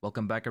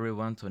Welcome back,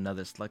 everyone, to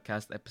another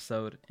Slugcast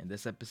episode. In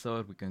this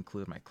episode, we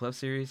conclude my club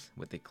series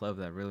with a club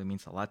that really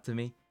means a lot to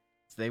me.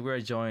 Today, we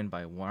are joined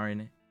by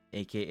Warren,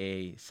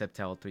 aka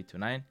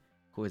Septal329,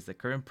 who is the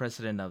current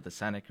president of the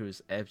Santa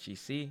Cruz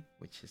FGC,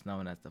 which is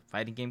known as the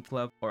Fighting Game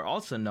Club, or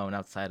also known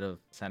outside of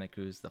Santa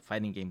Cruz, the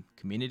Fighting Game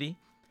Community.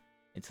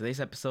 In today's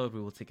episode, we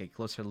will take a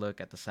closer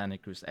look at the Santa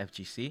Cruz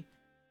FGC,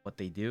 what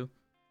they do,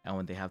 and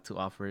what they have to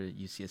offer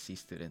UCSC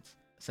students.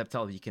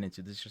 Septal, you can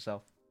introduce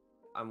yourself.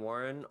 I'm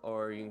Warren,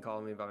 or you can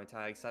call me by my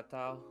tag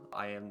Septile.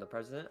 I am the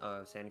president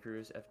of Santa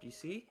Cruz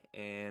FGC,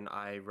 and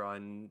I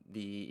run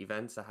the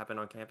events that happen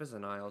on campus,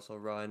 and I also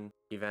run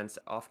events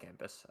off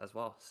campus as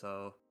well.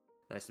 So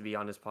nice to be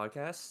on this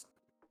podcast.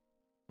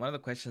 One of the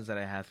questions that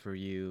I had for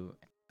you,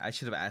 I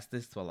should have asked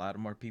this to a lot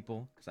more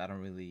people because I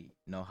don't really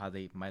know how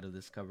they might have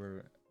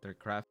discovered their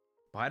craft.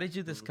 Why did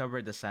you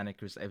discover the Santa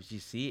Cruz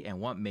FGC,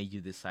 and what made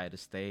you decide to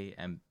stay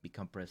and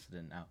become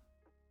president now?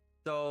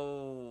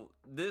 So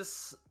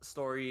this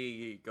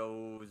story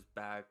goes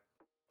back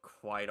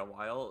quite a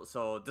while.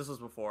 So this was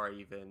before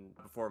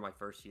my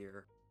first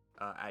year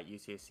at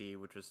UCSC,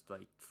 which was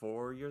like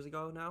 4 years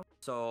ago now.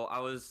 So I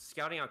was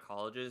scouting out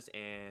colleges,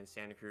 and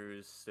Santa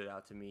Cruz stood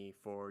out to me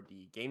for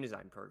the game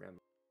design program.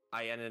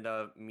 I ended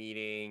up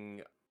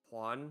meeting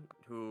Juan,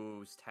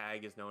 whose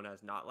tag is known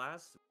as Not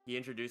Last. He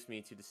introduced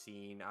me to the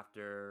scene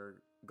after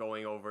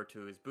going over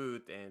to his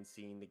booth and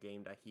seeing the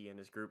game that he and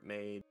his group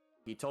made.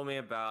 He told me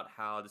about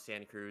how the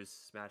Santa Cruz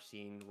Smash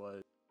scene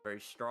was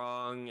very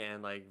strong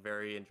and like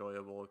very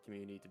enjoyable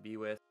community to be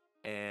with,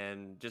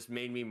 and just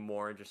made me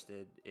more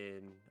interested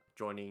in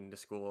joining the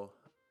school.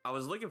 I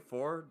was looking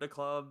for the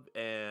club,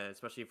 and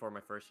especially for my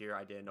first year,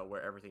 I didn't know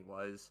where everything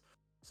was.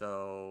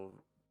 So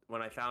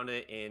when I found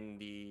it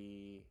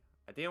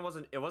I think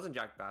it wasn't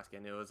Jack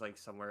Baskin. It was like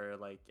somewhere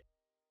like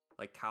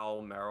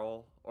Cal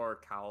Merrill or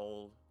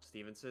Cal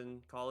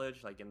Stevenson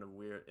College, like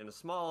in a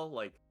small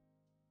like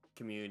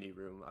community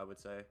room, I would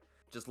say.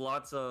 Just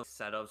lots of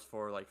setups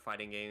for like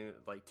fighting game,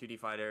 like 2D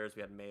fighters.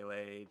 We had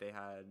Melee, they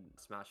had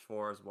Smash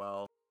 4 as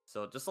well.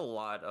 So just a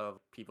lot of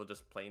people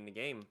just playing the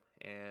game,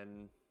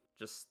 and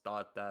just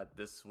thought that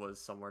this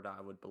was somewhere that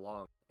I would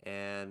belong.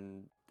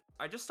 And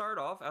I just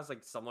started off as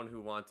like someone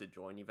who wanted to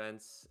join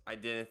events. I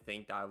didn't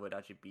think that I would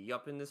actually be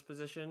up in this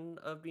position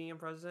of being a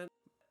president.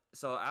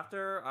 So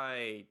after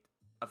I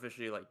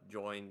officially like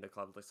joined the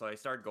club, so I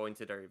started going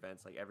to their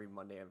events like every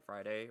Monday and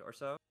Friday or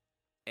so,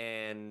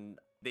 and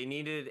they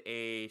needed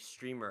a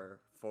streamer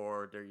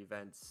for their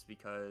events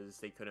because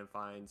they couldn't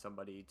find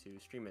somebody to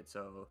stream it.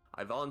 So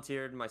I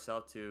volunteered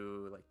myself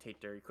to like take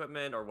their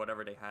equipment or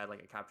whatever they had,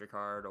 like a capture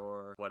card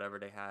or whatever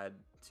they had,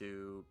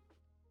 to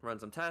run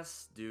some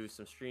tests, do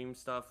some stream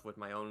stuff with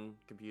my own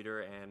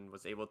computer, and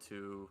was able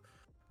to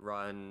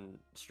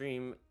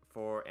stream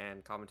for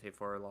and commentate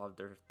for a lot of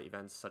their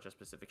events, such as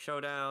Pacific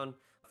Showdown,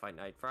 Fight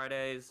Night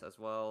Fridays as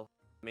well,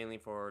 mainly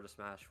for the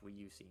Smash Wii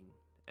U scene.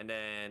 And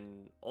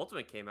then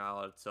Ultimate came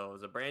out, so it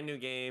was a brand new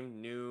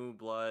game, new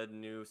blood,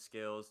 new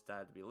skills that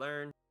had to be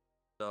learned.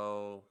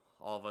 So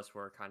all of us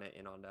were kind of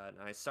in on that.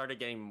 And I started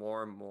getting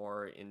more and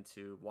more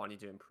into wanting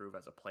to improve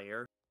as a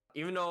player.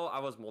 Even though I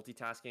was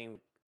multitasking,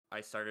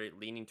 I started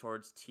leaning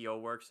towards TO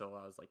work. So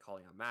I was like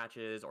calling out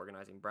matches,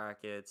 organizing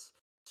brackets,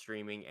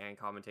 streaming, and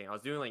commentating. I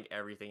was doing like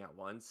everything at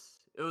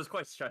once. It was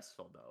quite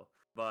stressful though,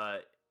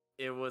 but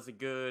it was a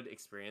good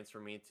experience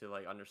for me to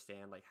like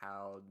understand like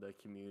how the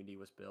community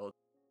was built.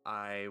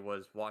 I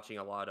was watching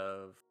a lot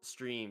of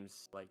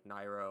streams like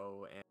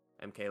Nairo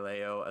and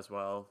MKLeo as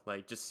well.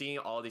 Like just seeing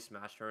all these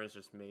Smash tournaments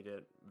just made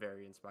it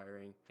very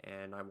inspiring,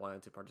 and I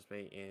wanted to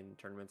participate in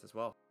tournaments as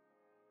well.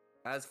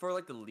 As for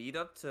like the lead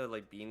up to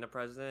like being the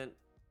president,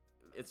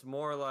 it's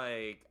more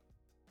like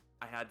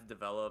I had to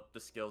develop the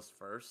skills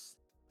first.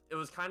 It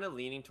was kind of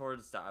leaning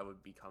towards that I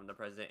would become the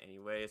president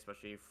anyway,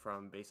 especially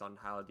from based on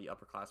how the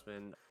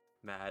upperclassmen,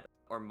 Matt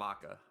or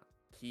Maka,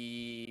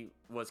 he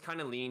was kind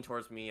of leaning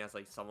towards me as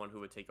like someone who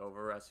would take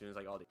over as soon as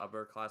like all the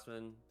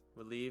upperclassmen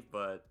would leave,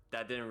 but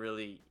that didn't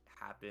really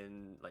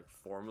happen like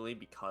formally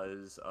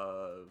because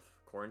of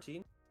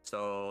quarantine.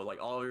 So like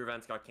all of your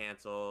events got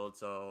canceled,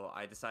 so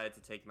I decided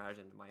to take matters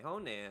into my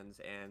own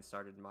hands and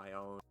started my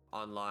own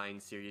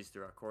online series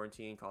throughout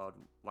quarantine called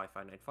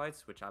Wi-Fi Night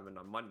Fights, which happened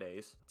on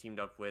Mondays.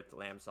 Teamed up with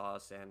Lamb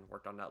Sauce and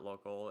worked on that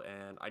local,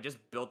 and I just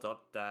built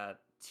up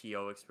that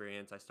TO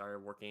experience. I started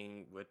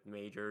working with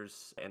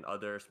majors and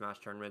other Smash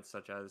tournaments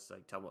such as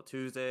like Tumble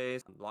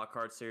Tuesdays,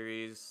 Lockhart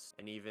series,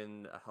 and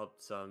even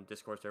helped some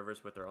Discord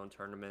servers with their own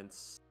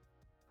tournaments.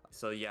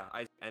 So yeah,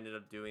 I ended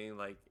up doing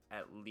like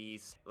at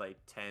least like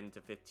 10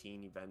 to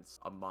 15 events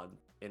a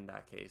month in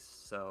that case.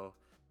 So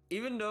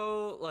even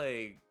though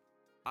like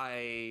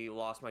I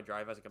lost my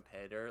drive as a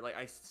competitor, like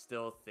I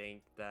still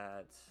think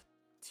that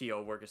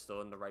TO work is still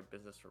in the right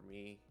business for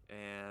me.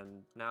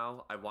 And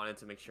now I wanted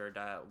to make sure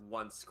that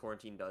once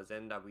quarantine does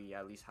end, that we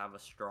at least have a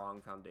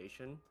strong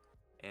foundation.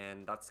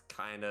 And that's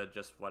kind of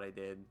just what I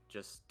did.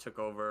 Just took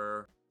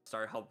over,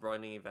 started help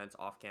running events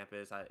off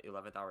campus at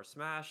 11th Hour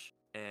Smash.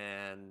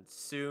 And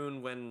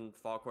soon when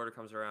fall quarter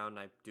comes around,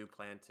 I do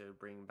plan to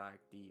bring back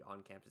the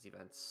on-campus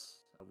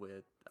events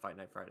with Fight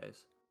Night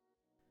Fridays.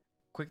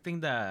 Quick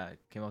thing that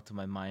came up to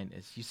my mind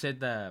is you said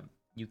that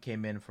you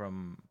came in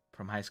from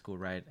high school,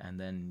 right? And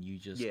then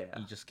Yeah.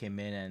 you just came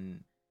in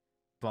and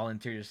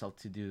volunteered yourself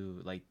to do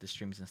like the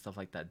streams and stuff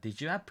like that. Did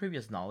you have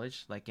previous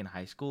knowledge like in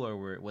high school,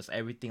 or was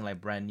everything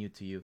like brand new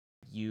to you?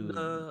 You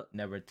The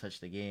never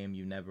touched the game,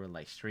 you never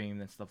like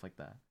streamed and stuff like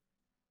that.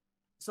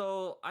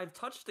 So I've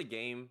touched the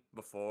game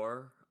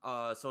before.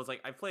 So it's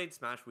like I played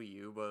Smash Wii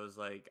U, but it was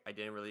like I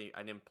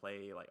didn't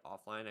play like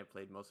offline. I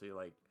played mostly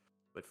like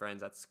with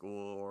friends at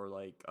school or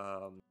like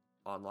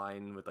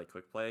online with like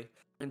quick play.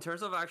 In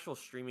terms of actual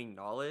streaming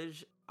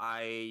knowledge,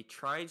 I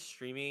tried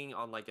streaming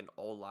on like an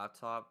old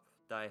laptop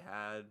that I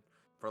had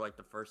for like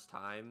the first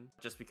time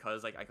just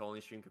because like I could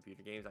only stream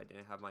computer games. I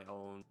didn't have my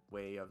own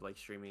way of like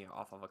streaming it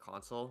off of a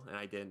console and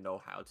I didn't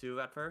know how to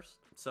at first.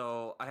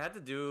 So I had to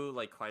do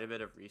like quite a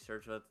bit of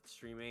research with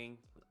streaming.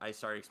 I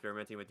started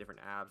experimenting with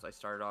different apps. I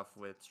started off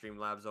with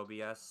Streamlabs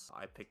OBS.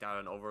 I picked out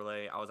an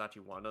overlay. I was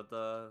actually one of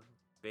the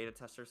beta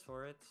testers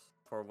for it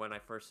for when I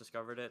first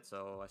discovered it.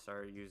 So I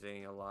started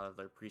using a lot of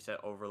their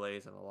preset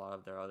overlays and a lot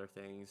of their other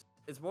things.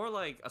 It's more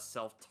like a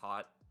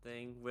self-taught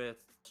thing with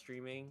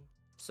streaming.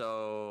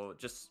 So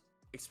just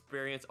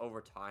experience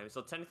over time.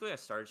 So technically I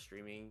started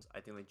streaming, I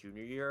think like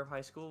junior year of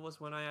high school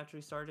was when I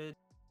actually started.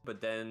 But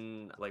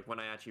then like when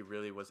I actually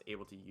really was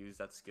able to use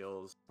that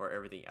skills for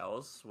everything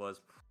else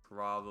was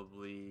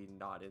probably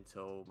not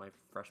until my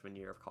freshman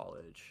year of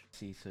college.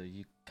 See, so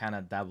you kind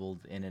of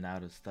dabbled in and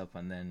out of stuff,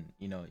 and then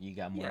you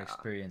got more Yeah.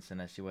 experience,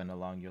 and as you went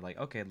along, you're like,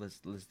 okay, let's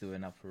do it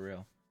now for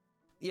real.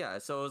 Yeah,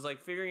 so it was like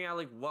figuring out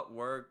like what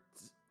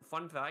worked.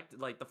 Fun fact,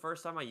 like the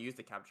first time I used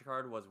the capture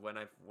card was when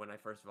I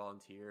first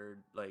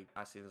volunteered, like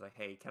asking was like,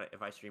 hey,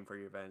 if I stream for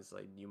your events,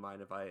 like do you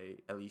mind if I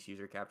at least use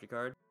your capture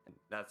card? And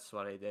that's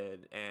what I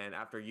did. And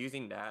after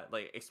using that,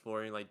 like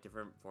exploring like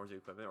different forms of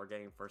equipment or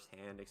getting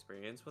firsthand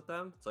experience with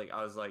them, it's like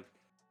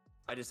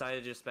I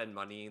decided to just spend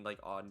money like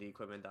on the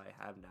equipment that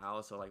I have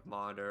now. So like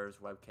monitors,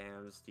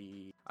 webcams,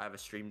 I have a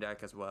stream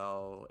deck as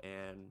well,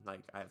 and like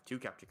I have two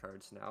capture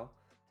cards now.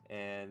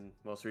 And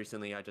most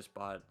recently I just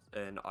bought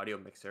an audio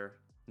mixer.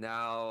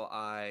 Now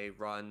I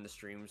run the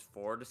streams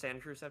for the Santa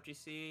Cruz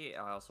FGC.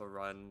 I also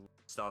run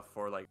stuff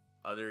for like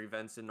other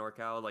events in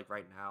NorCal. Like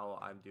right now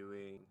I'm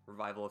doing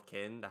Revival of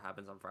Kin that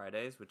happens on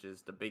Fridays, which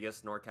is the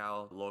biggest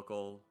NorCal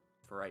local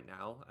for right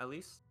now at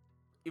least.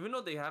 Even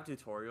though they have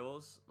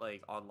tutorials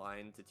like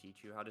online to teach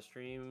you how to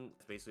stream,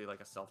 it's basically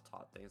like a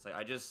self-taught thing. It's like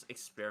I just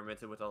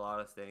experimented with a lot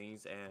of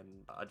things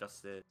and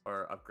adjusted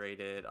or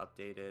upgraded,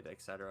 updated,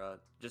 etc.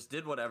 Just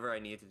did whatever I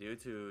needed to do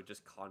to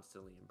just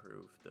constantly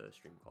improve the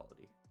stream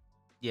quality.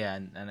 Yeah,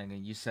 and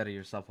again, you said it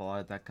yourself, a lot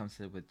of that comes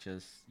with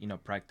just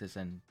practice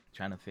and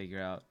trying to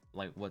figure out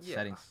like what Yeah.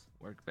 settings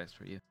work best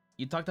for you.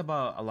 You talked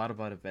about a lot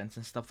about events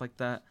and stuff like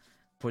that.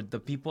 For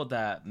the people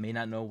that may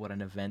not know what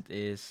an event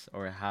is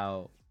or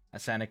how a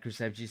Santa Cruz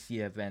FGC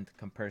event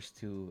compares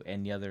to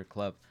any other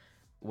club,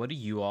 what do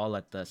you all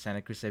at the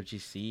Santa Cruz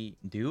FGC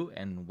do,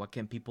 and what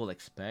can people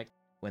expect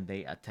when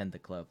they attend the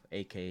club,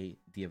 aka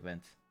the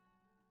event?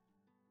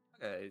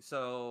 Okay,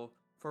 so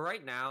for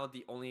right now,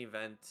 the only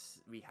event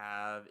we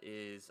have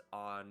is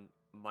on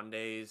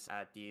Mondays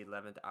at the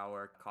 11th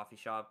hour coffee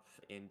shop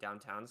in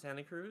downtown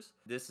Santa Cruz.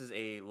 This is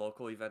a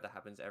local event that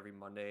happens every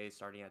Monday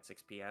starting at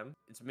 6 p.m.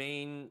 Its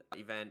main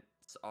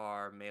events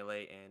are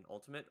Melee and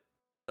Ultimate.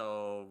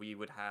 So we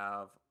would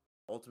have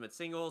Ultimate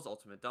singles,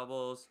 Ultimate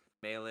doubles,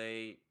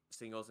 Melee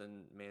singles,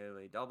 and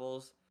Melee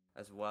doubles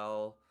as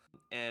well.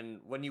 And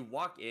when you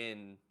walk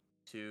in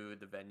to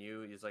the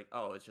venue, it's like,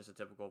 oh, it's just a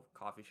typical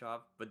coffee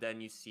shop. But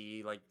then you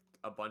see like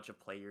a bunch of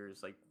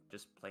players like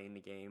just playing the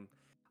game,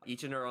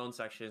 each in their own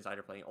sections,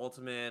 either playing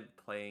Ultimate,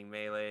 playing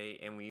Melee,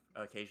 and we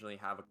occasionally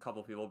have a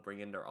couple people bring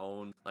in their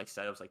own like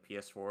setups like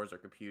PS4s or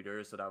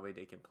computers, so that way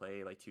they can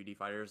play like 2D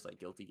fighters like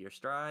Guilty Gear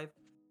Strive.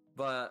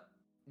 But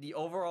the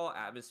overall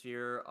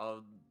atmosphere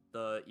of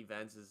the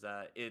events is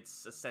that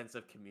it's a sense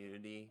of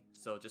community.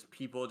 So just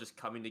people just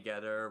coming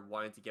together,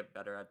 wanting to get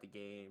better at the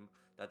game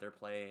that they're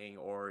playing,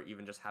 or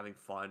even just having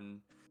fun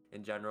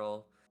in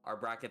general. Our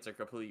brackets are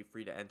completely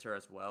free to enter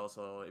as well,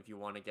 so if you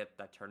want to get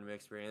that tournament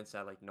experience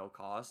at like no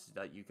cost,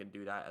 that you can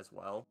do that as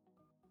well.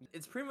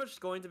 It's pretty much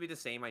going to be the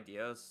same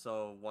idea.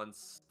 So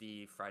once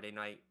the Friday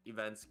night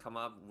events come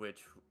up,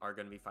 which are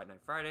going to be Fight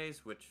Night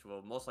Fridays, which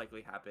will most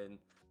likely happen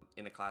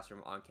in a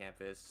classroom on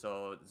campus,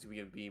 so it's going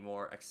to be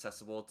more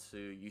accessible to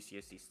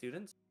UCSC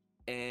students.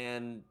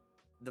 And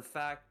the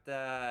fact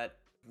that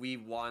we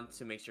want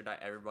to make sure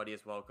that everybody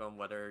is welcome,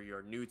 whether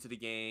you're new to the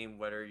game,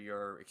 whether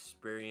you're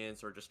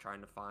experienced, or just trying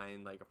to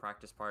find like a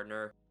practice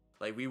partner.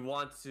 Like we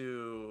want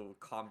to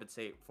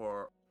compensate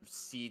for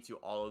see to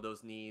all of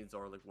those needs,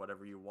 or like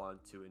whatever you want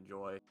to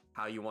enjoy,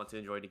 how you want to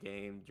enjoy the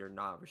game. You're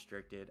not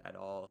restricted at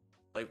all.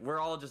 Like we're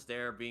all just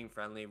there being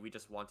friendly. We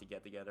just want to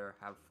get together,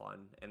 have fun,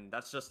 and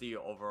that's just the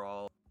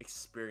overall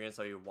experience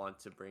that you want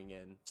to bring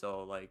in.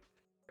 So like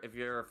if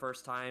you're a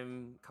first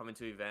time coming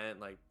to an event,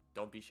 like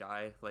don't be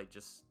shy, like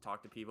just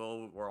talk to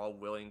people. We're all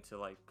willing to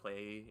like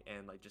play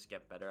and like just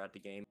get better at the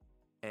game.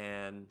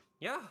 And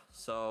yeah,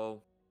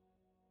 so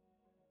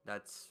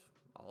That's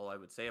all I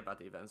would say about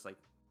the events. Like,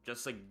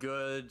 just a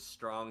good,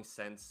 strong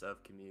sense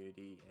of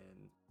community,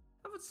 and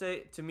I would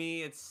say to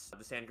me, it's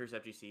the Santa Cruz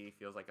FGC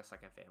feels like a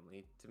second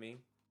family to me,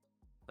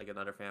 like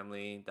another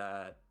family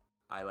that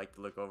I like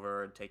to look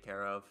over and take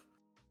care of,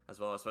 as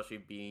well. Especially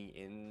being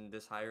in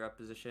this higher up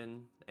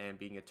position and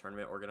being a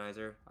tournament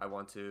organizer, I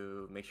want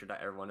to make sure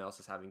that everyone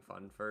else is having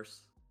fun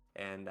first,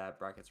 and that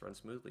brackets run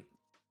smoothly.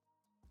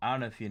 I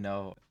don't know if you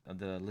know,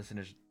 the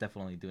listeners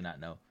definitely do not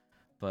know,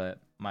 but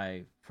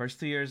my first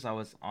 2 years I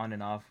was on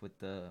and off with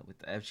the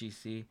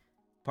FGC,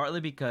 partly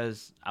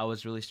because I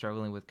was really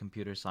struggling with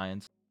computer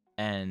science,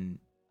 and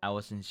I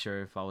wasn't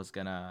sure if I was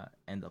gonna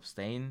end up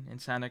staying in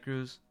Santa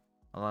Cruz.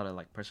 A lot of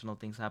like personal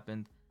things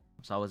happened,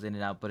 so I was in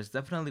and out. But it's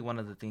definitely one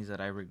of the things that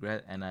I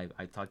regret, and I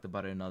talked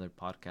about it in another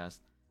podcast,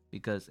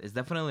 because it's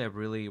definitely a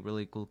really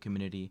really cool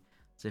community.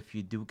 So if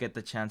you do get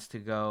the chance to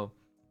go,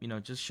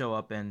 just show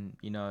up, and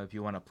if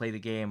you want to play the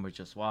game or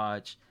just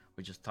watch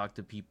or just talk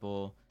to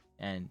people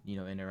and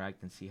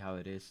interact and see how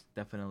it is,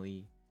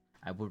 definitely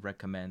I would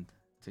recommend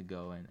to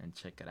go and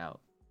check it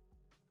out.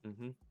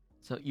 Mm-hmm.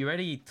 So you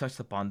already touched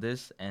upon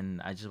this,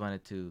 and I just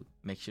wanted to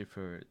make sure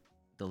for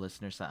the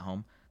listeners at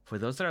home, for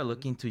those that are Mm-hmm.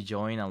 looking to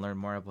join and learn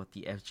more about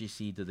the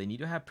FGC, do they need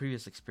to have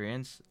previous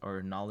experience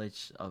or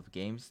knowledge of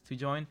games to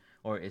join,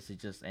 or is it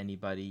just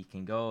anybody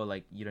can go,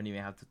 like you don't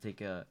even have to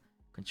take a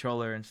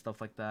controller and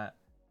stuff like that?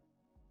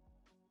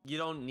 You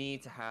don't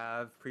need to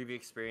have previous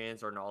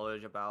experience or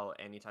knowledge about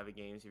any type of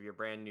games. If you're a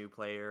brand new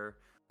player,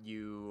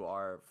 you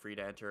are free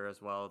to enter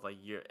as well. Like,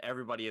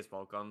 everybody is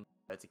welcome.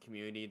 It's a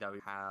community that we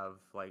have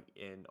like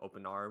in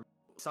open arms.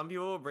 Some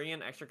people will bring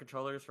in extra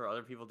controllers for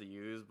other people to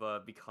use,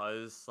 but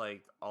because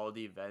like all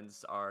the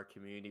events are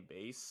community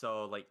based,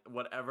 so like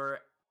whatever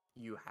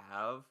you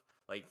have,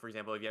 like for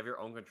example, if you have your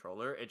own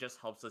controller, it just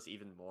helps us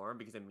even more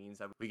because it means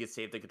that we could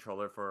save the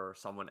controller for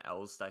someone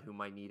else that who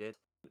might need it.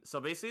 So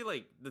basically,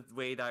 like the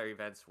way that our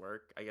events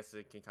work, I guess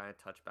it can kind of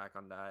touch back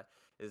on that,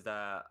 is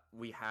that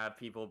we have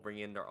people bring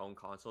in their own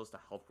consoles to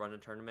help run the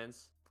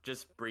tournaments.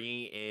 Just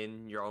bringing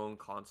in your own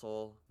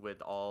console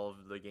with all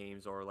of the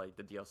games or like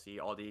the DLC,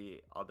 all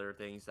the other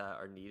things that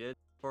are needed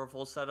for a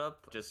full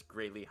setup, just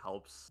greatly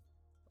helps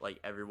like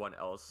everyone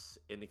else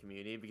in the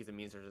community, because it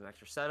means there's an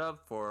extra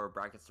setup for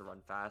brackets to run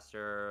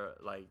faster.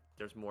 Like,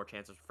 there's more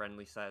chance of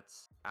friendly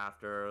sets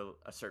after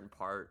a certain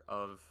part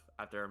of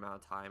after amount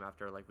of time,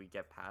 after like we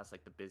get past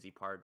like the busy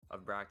part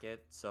of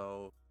bracket.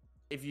 So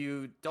if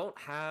you don't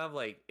have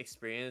like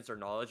experience or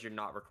knowledge, you're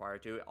not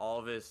required to. All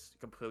of it is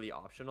completely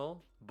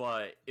optional,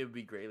 but it would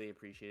be greatly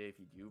appreciated if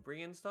you do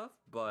bring in stuff.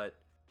 But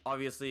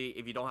obviously,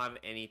 if you don't have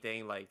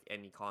anything like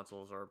any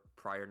consoles or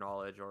prior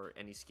knowledge or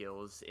any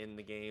skills in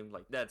the game,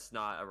 like that's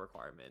not a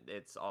requirement.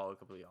 It's all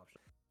completely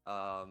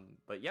optional.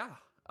 But yeah,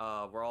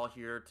 we're all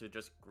here to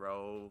just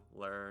grow,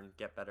 learn,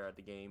 get better at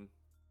the game.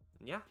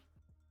 And yeah.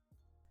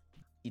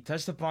 You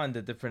touched upon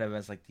the different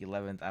events like the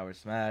 11th hour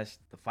smash,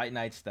 the fight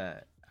nights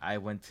that I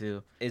went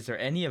to. Is there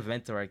any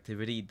event or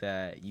activity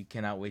that you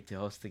cannot wait to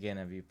host again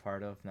and be a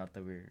part of, now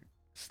that we're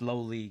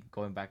slowly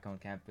going back on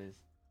campus?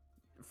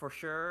 For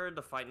sure,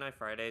 the Fight Night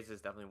Fridays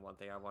is definitely one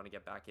thing I want to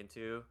get back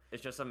into.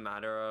 It's just a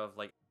matter of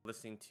like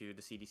listening to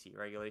the CDC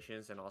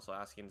regulations and also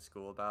asking the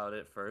school about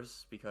it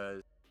first,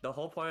 because the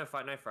whole point of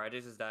Fight Night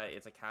Fridays is that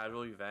it's a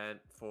casual event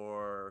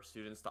for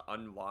students to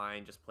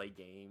unwind, just play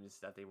games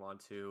that they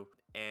want to,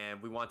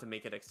 and we want to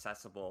make it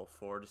accessible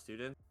for the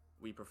students.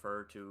 We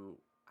prefer to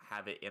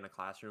have it in a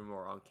classroom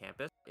or on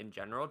campus in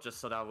general, just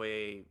so that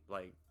way,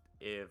 like,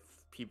 if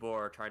people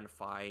are trying to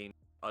find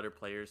other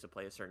players to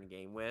play a certain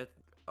game with,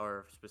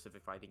 or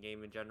specific fighting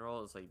game in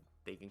general, it's like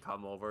they can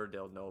come over,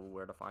 they'll know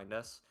where to find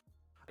us.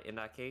 In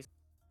that case,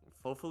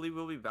 hopefully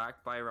we'll be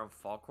back by around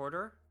fall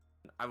quarter.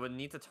 I would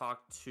need to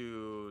talk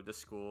to the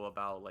school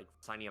about like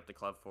signing up the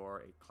club for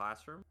a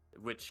classroom,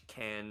 which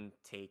can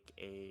take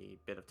a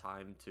bit of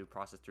time to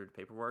process through the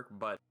paperwork.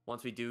 But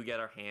once we do get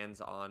our hands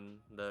on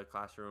the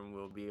classroom,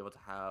 we'll be able to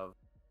have,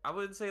 I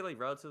wouldn't say like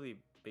relatively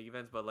big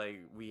events, but like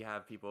we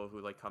have people who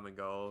like come and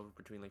go,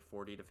 between like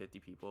 40 to 50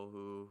 people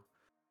who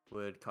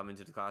would come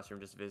into the classroom,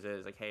 just visit.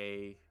 It's like,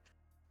 hey,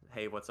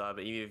 what's up?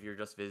 Even if you're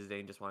just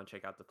visiting, just want to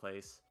check out the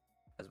place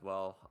as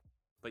well.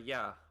 But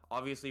yeah,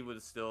 obviously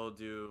would still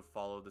do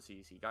follow the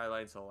CDC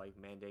guidelines, so like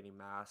mandating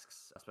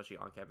masks, especially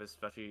on campus.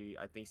 Especially,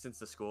 I think since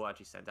the school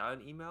actually sent out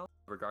an email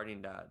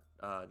regarding that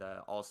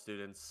all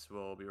students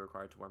will be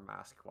required to wear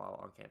masks while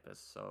on campus.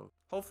 So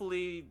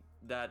hopefully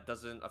that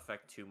doesn't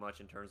affect too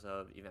much in terms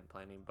of event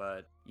planning.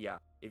 But yeah,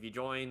 if you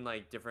join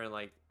like different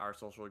like our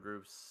social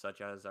groups,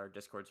 such as our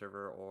Discord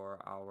server or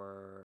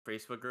our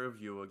Facebook group,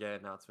 you will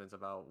get announcements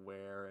about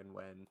where and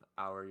when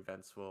our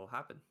events will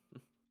happen.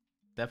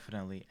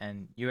 Definitely.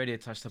 And you already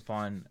touched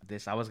upon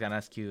this. I was gonna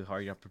ask you how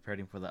you're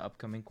preparing for the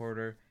upcoming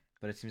quarter,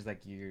 but it seems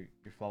like you're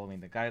following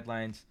the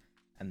guidelines,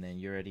 and then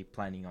you're already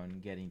planning on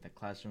getting the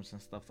classrooms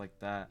and stuff like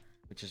that,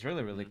 which is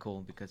really really Mhm.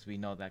 cool, because we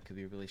know that could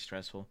be really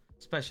stressful,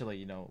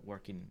 especially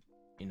working,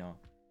 you know,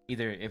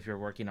 either if you're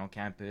working on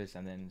campus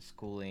and then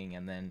schooling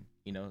and then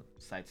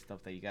side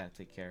stuff that you gotta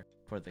take care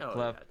for the Oh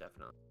club. yeah,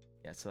 definitely.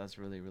 Yeah, so that's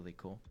really really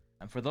cool.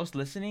 And for those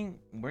listening,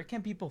 where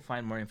can people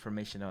find more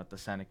information about the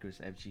Santa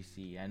Cruz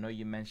FGC? I know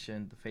you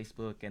mentioned the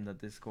Facebook and the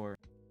Discord.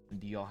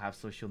 Do y'all have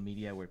social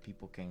media where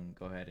people can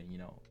go ahead and,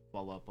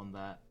 follow up on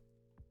that?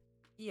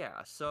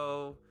 Yeah,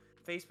 so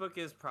Facebook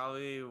is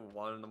probably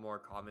one of the more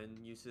common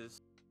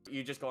uses.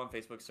 You just go on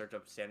Facebook, search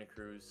up Santa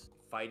Cruz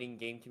Fighting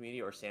Game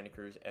Community or Santa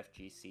Cruz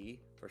FGC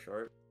for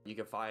short. You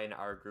can find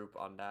our group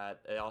on that.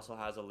 It also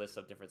has a list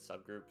of different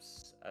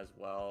subgroups as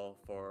well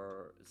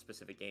for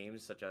specific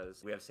games, such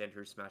as we have Santa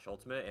Cruz Smash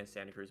Ultimate and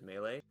Santa Cruz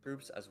Melee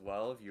groups as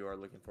well if you are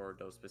looking for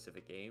those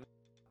specific games.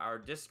 Our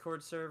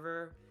Discord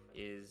server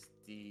is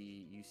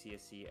the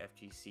UCSC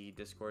FGC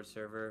Discord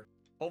server.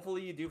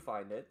 Hopefully you do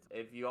find it.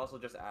 If you also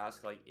just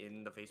ask like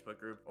in the Facebook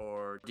group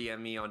or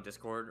DM me on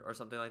Discord or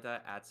something like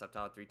that at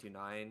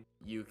Septile329,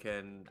 you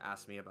can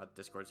ask me about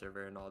Discord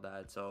server and all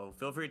that. So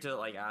feel free to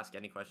like ask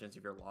any questions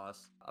if you're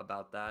lost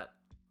about that.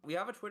 We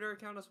have a Twitter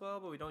account as well,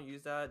 but we don't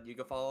use that. You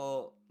can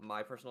follow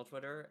my personal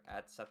Twitter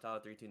at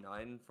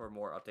Septile329 for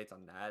more updates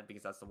on that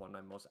because that's the one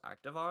I'm most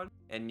active on.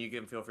 And you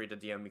can feel free to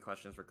DM me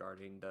questions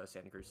regarding the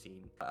Santa Cruz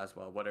scene as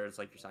well. Whether it's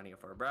like you're signing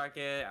up for a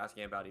bracket,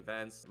 asking about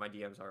events, my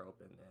DMs are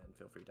open and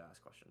feel free to ask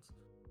questions.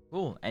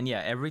 Cool. And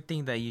yeah,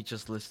 everything that you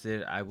just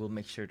listed, I will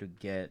make sure to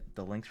get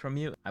the links from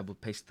you. I will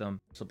paste them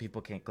so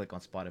people can click on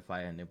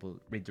Spotify and it will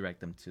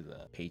redirect them to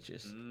the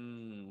pages.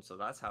 So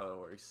that's how it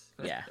works.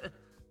 Yeah.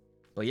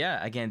 But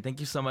yeah, again, thank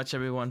you so much,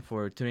 everyone,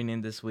 for tuning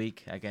in this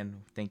week. Again,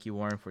 thank you,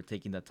 Warren, for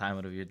taking the time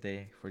out of your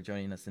day for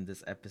joining us in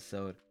this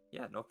episode.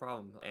 Yeah, no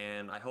problem.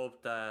 And I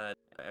hope that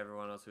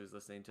everyone else who's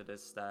listening to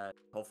this, that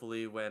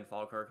hopefully when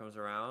Fall Card comes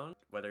around,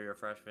 whether you're a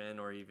freshman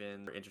or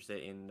even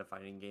interested in the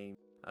fighting game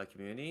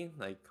community,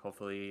 like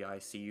hopefully I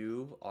see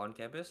you on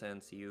campus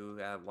and see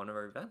you at one of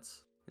our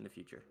events in the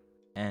future.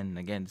 And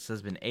again, this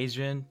has been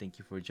Adrian. Thank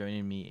you for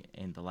joining me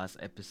in the last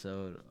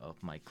episode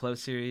of my club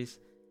series.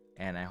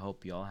 And I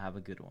hope you all have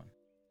a good one.